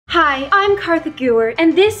Hi, I'm Kartha Gewart,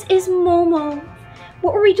 and this is Momo.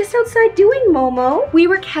 What were we just outside doing, Momo? We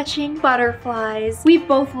were catching butterflies. We've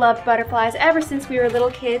both loved butterflies ever since we were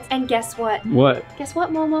little kids, and guess what? What? Guess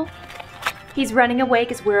what, Momo? He's running away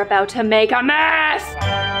because we're about to make a mess!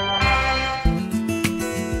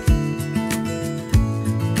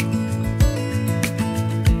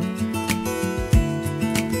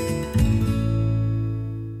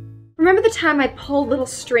 Remember the time I pulled little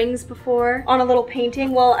strings before on a little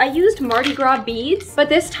painting? Well, I used Mardi Gras beads, but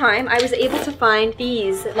this time I was able to find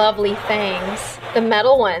these lovely things. The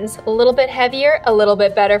metal ones, a little bit heavier, a little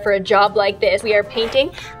bit better for a job like this. We are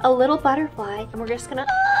painting a little butterfly, and we're just gonna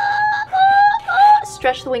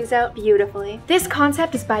stretch the wings out beautifully. This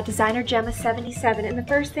concept is by designer Gemma77, and the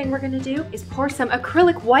first thing we're gonna do is pour some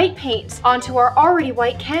acrylic white paint onto our already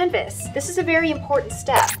white canvas. This is a very important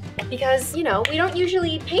step because, you know, we don't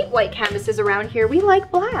usually paint white canvases around here. We like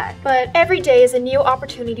black. But every day is a new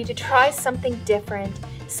opportunity to try something different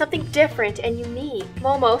and unique.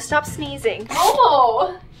 Momo, stop sneezing.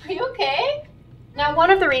 Momo, are you okay? Now,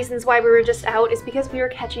 one of the reasons why we were just out is because we were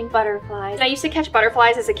catching butterflies. And I used to catch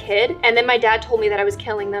butterflies as a kid, and then my dad told me that I was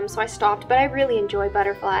killing them, so I stopped, but I really enjoy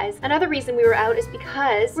butterflies. Another reason we were out is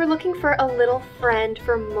because we're looking for a little friend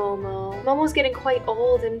for Momo. Momo's getting quite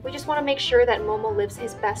old, and we just want to make sure that Momo lives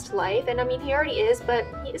his best life. And I mean, he already is, but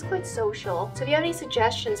he is quite social. So if you have any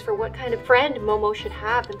suggestions for what kind of friend Momo should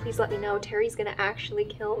have, then please let me know. Terry's gonna actually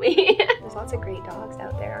kill me. There's lots of great dogs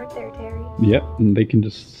out there, aren't there, Terry? Yep, and they can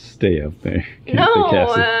just stay out there. Can't they,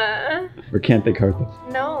 Kassie? Or can't they,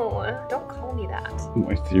 Kartha? No, don't call me that.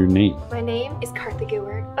 What's your name? My name is Kartha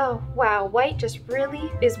Gewart. Oh, wow, white just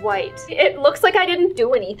really is white. It looks like I didn't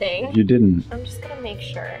do anything. You didn't. I'm just gonna make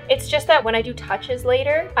sure. It's just that when I do touches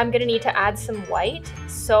later, I'm gonna need to add some white.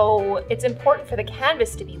 So it's important for the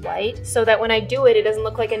canvas to be white so that when I do it, it doesn't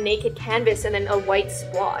look like a naked canvas and then a white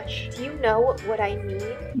splotch. Do you know what I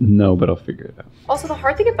need? No, but I'll figure it out. Also, the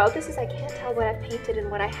hard thing about this is I can't tell what I've painted and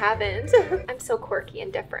what I haven't. I'm so quirky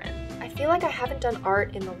and different. I feel like I haven't done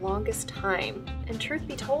art in the longest time. And truth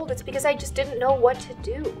be told, it's because I just didn't know what to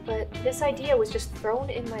do. But this idea was just thrown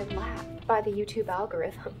in my lap by the YouTube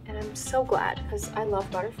algorithm. And I'm so glad because I love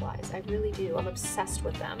butterflies. I really do. I'm obsessed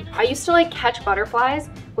with them. I used to like catch butterflies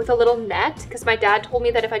with a little net because my dad told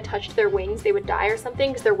me that if I touched their wings, they would die or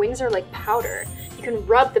something because their wings are like powder. You can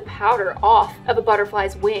rub the powder off of a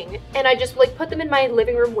butterfly's wing. And I just like put them in my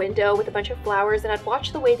living room window with a bunch of flowers and I'd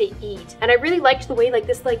watch the way they eat. And I really liked the way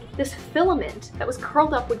this filament that was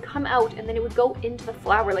curled up would come out and then it would go into the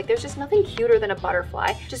flower. Like there's just nothing cuter than a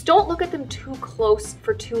butterfly. Just don't look at them too close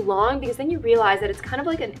for too long because then you realize that it's kind of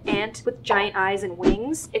like an ant with giant eyes and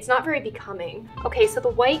wings. It's not very becoming. Okay, so the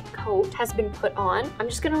white coat has been put on. I'm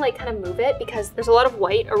just gonna like kind of move it because there's a lot of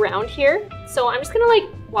white around here. So I'm just gonna like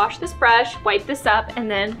wash this brush, wipe this up, and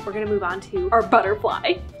then we're gonna move on to our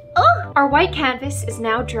butterfly. Oh! Our white canvas is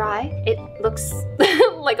now dry. It looks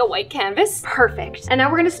like a white canvas. Perfect. And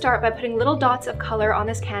now we're gonna start by putting little dots of color on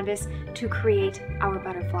this canvas to create our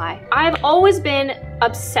butterfly. I've always been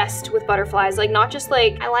obsessed with butterflies, like not just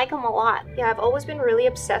like, I like them a lot. Yeah, I've always been really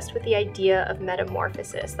obsessed with the idea of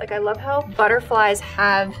metamorphosis. Like I love how butterflies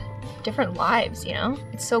have different lives, you know?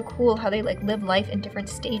 It's so cool how they like live life in different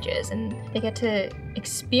stages and they get to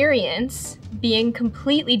experience being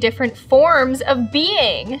completely different forms of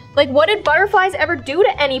being. Like what did butterflies ever do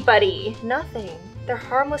to anybody? Nothing. They're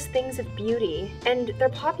harmless things of beauty and their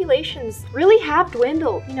populations really have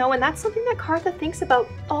dwindled, you know, and that's something that Kartha thinks about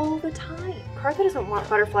all the time. Kartha doesn't want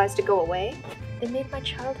butterflies to go away. They made my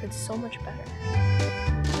childhood so much better.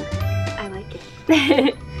 I like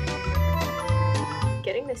it.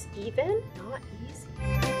 Getting this even? Not easy.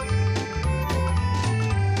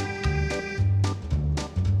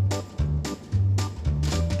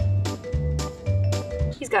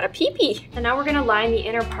 He's got a pee-pee. And now we're gonna line the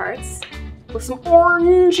inner parts with some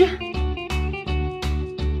orange.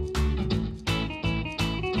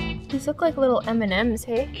 These look like little M&Ms,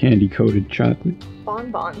 hey? Candy-coated chocolate.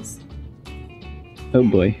 Bonbons. Oh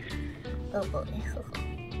boy. Oh boy.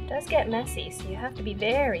 It does get messy, so you have to be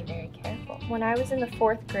very, very careful. When I was in the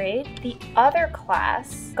 4th grade, the other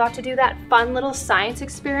class got to do that fun little science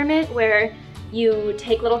experiment where you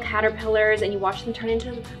take little caterpillars and you watch them turn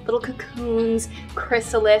into little cocoons,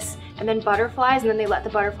 chrysalis, and then butterflies, and then they let the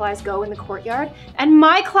butterflies go in the courtyard. And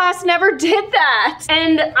my class never did that.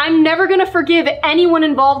 And I'm never gonna forgive anyone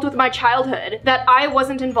involved with my childhood that I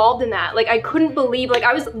wasn't involved in that. Like I couldn't believe, like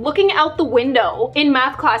I was looking out the window in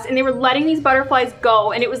math class and they were letting these butterflies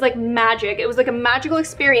go and it was like magic. It was like a magical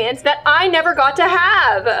experience that I never got to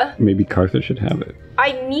have. Maybe Kartha should have it.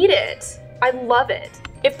 I need it. I love it.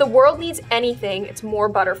 If the world needs anything, it's more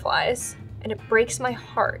butterflies. and it breaks my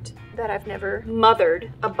heart that I've never mothered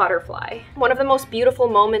a butterfly. One of the most beautiful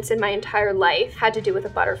moments in my entire life had to do with a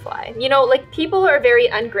butterfly. You know, like, people are very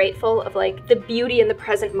ungrateful of like the beauty in the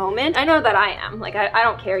present moment. I know that I am. Like, I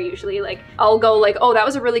don't care usually. Like, I'll go like, oh, that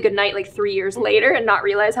was a really good night like 3 years later and not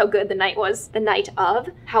realize how good the night was the night of.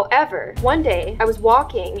 However, one day I was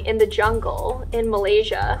walking in the jungle in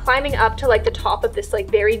Malaysia, climbing up to like the top of this like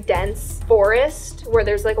very dense forest where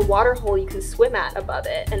there's like a water hole you can swim at above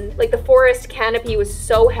it. And like the forest canopy was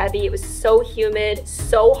so heavy, it was so humid,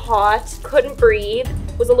 so hot, couldn't breathe.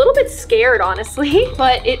 Was a little bit scared, honestly,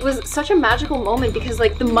 but it was such a magical moment because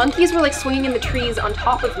like the monkeys were like swinging in the trees on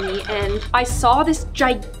top of me and I saw this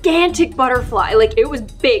gigantic butterfly. Like, it was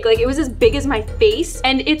big, like it was as big as my face,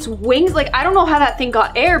 and its wings, like, I don't know how that thing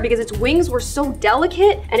got air because its wings were so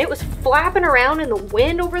delicate and it was flapping around in the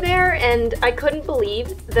wind over there, and I couldn't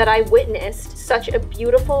believe that I witnessed such a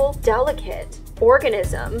beautiful, delicate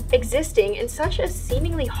organism existing in such a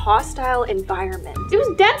seemingly hostile environment. It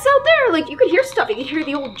was dense out there, like you could hear stuff, you could hear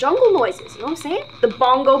the old jungle noises, you know what I'm saying? The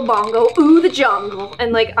bongo bongo, ooh the jungle.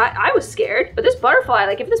 And like, I was scared, but this butterfly,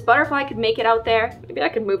 like if this butterfly could make it out there, maybe I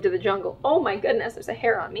could move to the jungle. Oh my goodness, there's a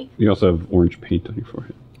hair on me. You also have orange paint on your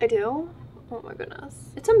forehead. I do? Oh my goodness.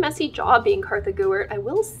 It's a messy job being Kartha Gewart, I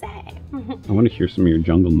will say. I want to hear some of your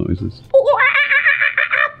jungle noises.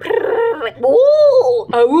 Ooh,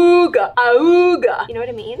 auga, auga. You know what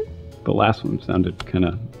I mean? The last one sounded kind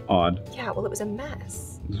of odd. Yeah, well, it was a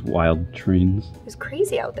mess. Those wild trains. It was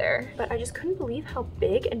crazy out there, but I just couldn't believe how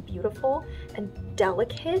big and beautiful and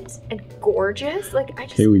delicate and gorgeous. Like, I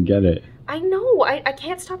just... Okay, we get it. I know, I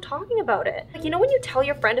can't stop talking about it. Like, you know when you tell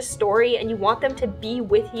your friend a story and you want them to be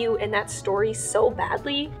with you in that story so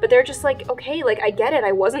badly, but they're just like, okay, like I get it,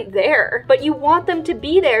 I wasn't there. But you want them to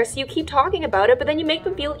be there, so you keep talking about it, but then you make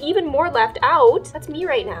them feel even more left out. That's me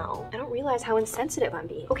right now. I don't realize how insensitive I'm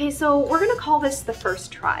being. Okay, so we're gonna call this the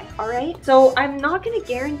first try, all right? So I'm not gonna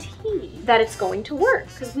guarantee that it's going to work,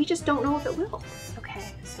 because we just don't know if it will.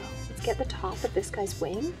 Okay, so let's get the top of this guy's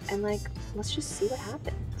wing, and like, let's just see what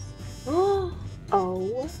happens. Oh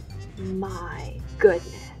my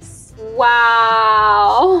goodness.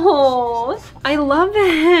 Wow. I love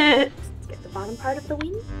it. Let's get the bottom part of the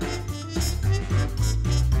wing.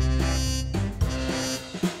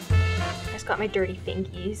 I just got my dirty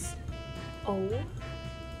fingies. Oh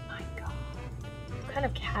my god. What kind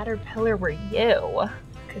of caterpillar were you?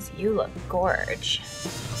 Because you look gorge.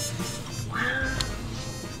 Wow.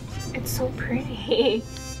 It's so pretty.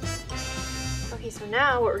 Okay, so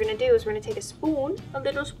now what we're gonna do is we're gonna take a spoon, a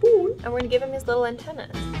little spoon, and we're gonna give him his little antennas.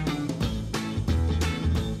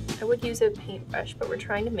 I would use a paintbrush, but we're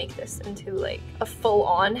trying to make this into like a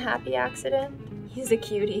full-on happy accident. He's a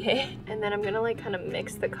cutie, hey? And then I'm gonna like kind of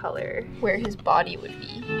mix the color where his body would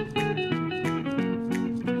be.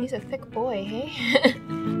 He's a thick boy, hey?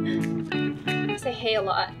 I say hey a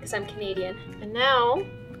lot because I'm Canadian. And now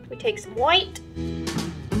we take some white.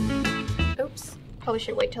 Oops. Probably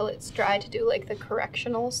should wait till it's dry to do like the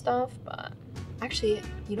correctional stuff, but actually,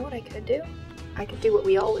 you know what I could do? I could do what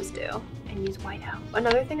we always do and use white out.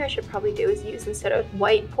 Another thing I should probably do is use, instead of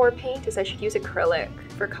white pour paint, is I should use acrylic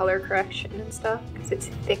for color correction and stuff because it's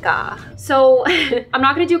thicker. So I'm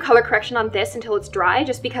not gonna do color correction on this until it's dry,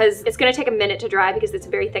 just because it's gonna take a minute to dry because it's a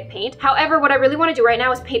very thick paint. However, what I really wanna do right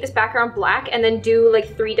now is paint this background black and then do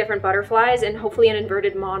like 3 different butterflies and hopefully an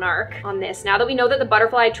inverted monarch on this. Now that we know that the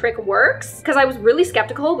butterfly trick works, because I was really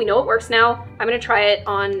skeptical, we know it works now, I'm gonna try it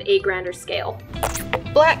on a grander scale.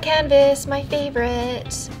 Black canvas, my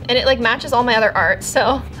favorite. And it like matches all my other art,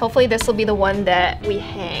 so hopefully this will be the one that we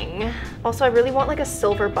hang. Also, I really want like a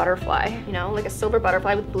silver butterfly, you know, like a silver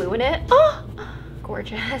butterfly with blue in it. Oh,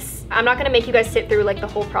 gorgeous. I'm not gonna make you guys sit through like the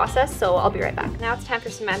whole process, so I'll be right back. Now it's time for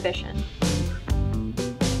some ambition.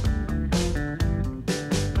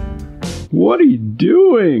 What are you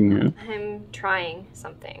doing? I'm trying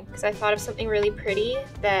something because I thought of something really pretty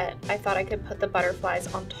that I thought I could put the butterflies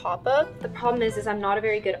on top of. The problem is I'm not a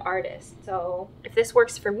very good artist, so if this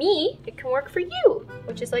works for me, it can work for you,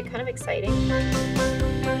 which is like kind of exciting.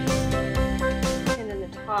 And then the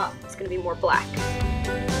top is gonna be more black.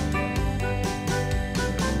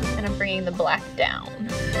 And I'm bringing the black down.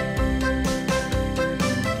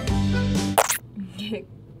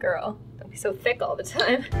 Girl, don't be so thick all the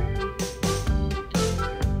time.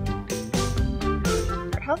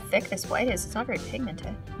 How thick this white is, it's not very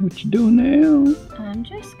pigmented. What you doing now? I'm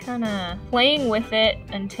just kind of playing with it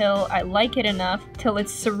until I like it enough, till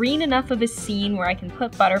it's serene enough of a scene where I can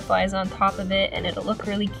put butterflies on top of it and it'll look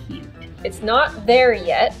really cute. It's not there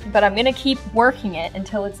yet, but I'm gonna keep working it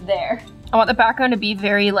until it's there. I want the background to be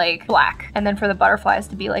very like black, and then for the butterflies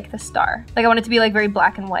to be like the star. Like I want it to be like very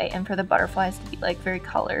black and white, and for the butterflies to be like very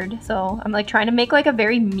colored. So I'm like trying to make like a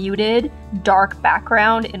very muted, dark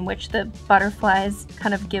background in which the butterflies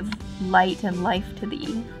kind of give light and life to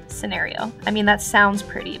the scenario. I mean, that sounds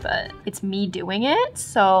pretty, but it's me doing it,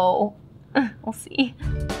 so we'll see.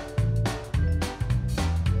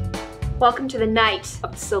 Welcome to the night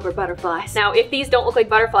of the silver butterflies. Now, if these don't look like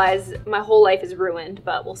butterflies, my whole life is ruined,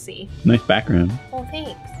 but we'll see. Nice background. Oh,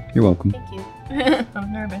 thanks. You're welcome. Thank you.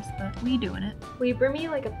 I'm nervous, but we doing it. Will you bring me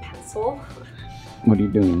like a pencil? What are you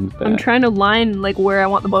doing with that? I'm trying to line like where I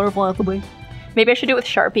want the butterfly to be. Maybe I should do it with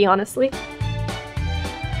Sharpie, honestly.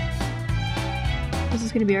 This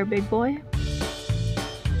is gonna be our big boy.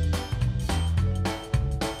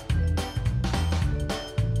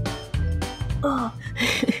 Oh,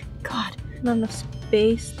 God. Not enough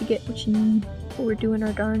space to get what you need, but we're doing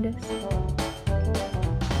our darndest.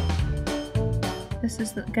 This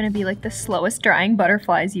is gonna be like the slowest drying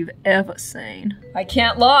butterflies you've ever seen. I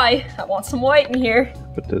can't lie, I want some white in here.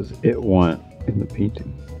 What does it want in the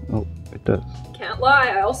painting? Oh, it does. Can't lie,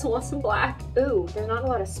 I also want some black. Ooh, there's not a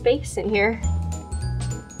lot of space in here.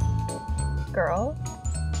 Girl,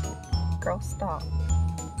 stop.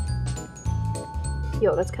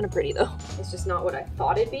 Yo, that's kind of pretty though. It's just not what I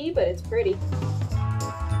thought it'd be, but it's pretty.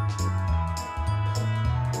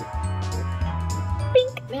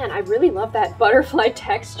 Bink! Man, I really love that butterfly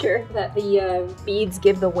texture that the beads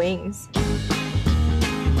give the wings.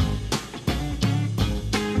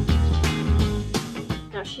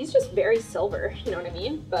 Now she's just very silver, you know what I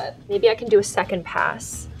mean? But maybe I can do a second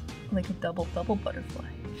pass. Like a double butterfly.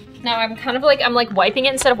 Now I'm kind of like, I'm like wiping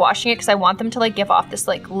it instead of washing it because I want them to like give off this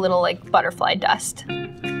like little like butterfly dust. We're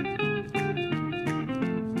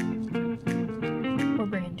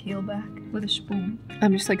bringing teal back with a spoon.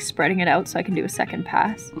 I'm just like spreading it out so I can do a second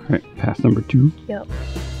pass. All right, pass number 2. Yep.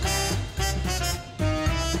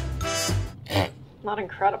 Not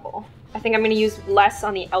incredible. I think I'm gonna use less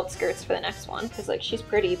on the outskirts for the next one because like she's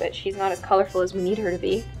pretty, but she's not as colorful as we need her to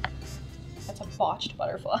be. That's a botched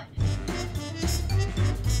butterfly.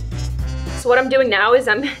 So what I'm doing now is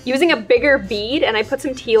I'm using a bigger bead and I put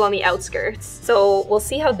some teal on the outskirts. So we'll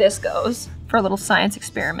see how this goes for a little science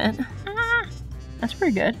experiment. That's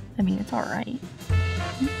pretty good. I mean, it's all right.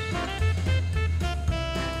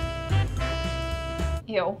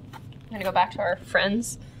 Yo, I'm gonna go back to our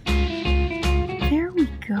friends. There we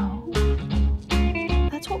go.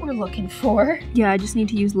 That's what we're looking for. Yeah, I just need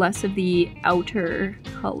to use less of the outer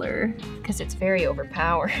color because it's very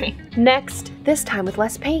overpowering. Next, this time with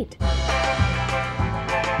less paint.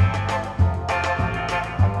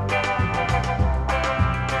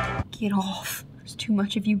 Get off. There's too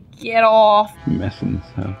much of you. Get off. Messing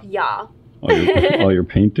this up. Yeah. All your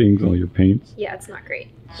paintings, all your paints. Yeah, it's not great.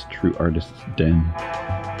 It's true artist's den.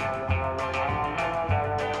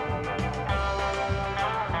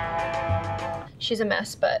 She's a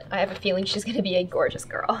mess, but I have a feeling she's gonna be a gorgeous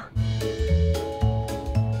girl.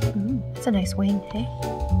 Ooh, that's a nice wing, hey?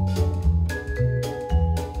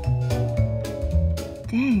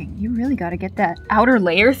 Dang, you really gotta get that outer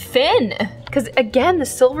layer thin. Because again, the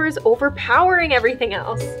silver is overpowering everything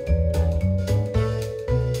else.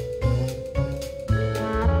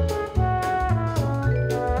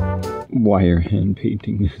 Why are hand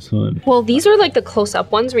painting this one? Well, these are like the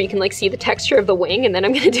close-up ones where you can like see the texture of the wing, and then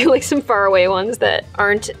I'm gonna do like some far away ones that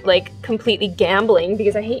aren't like completely gambling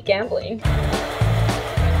because I hate gambling.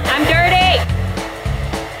 I'm dirty!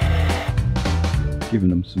 Giving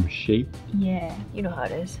them some shape. Yeah, you know how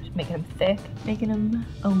it is. Just making them thick, making them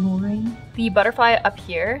alluring. The butterfly up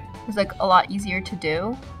here is like a lot easier to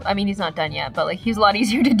do. I mean, he's not done yet, but like he's a lot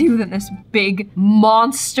easier to do than this big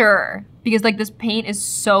monster because like this paint is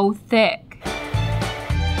so thick.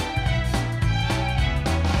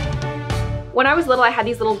 When I was little, I had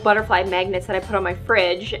these little butterfly magnets that I put on my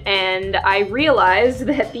fridge, and I realized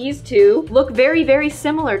that these two look very, very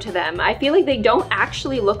similar to them. I feel like they don't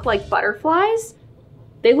actually look like butterflies.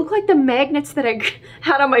 They look like the magnets that I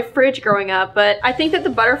had on my fridge growing up, but I think that the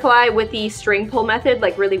butterfly with the string pull method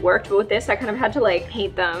like really worked, but with this I kind of had to like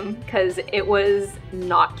paint them because it was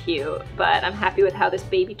not cute, but I'm happy with how this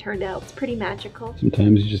baby turned out. It's pretty magical.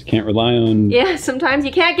 Sometimes you just can't rely on... Yeah, sometimes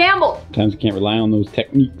you can't gamble. Sometimes you can't rely on those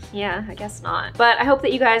techniques. Yeah, I guess not. But I hope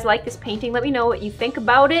that you guys like this painting. Let me know what you think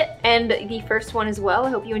about it, and the first one as well.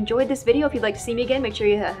 I hope you enjoyed this video. If you'd like to see me again, make sure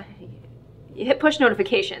you hit push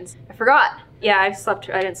notifications. I forgot. Yeah, I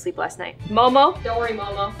didn't sleep last night. Momo, don't worry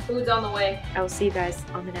Momo, food's on the way. I will see you guys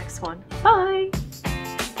on the next one. Bye.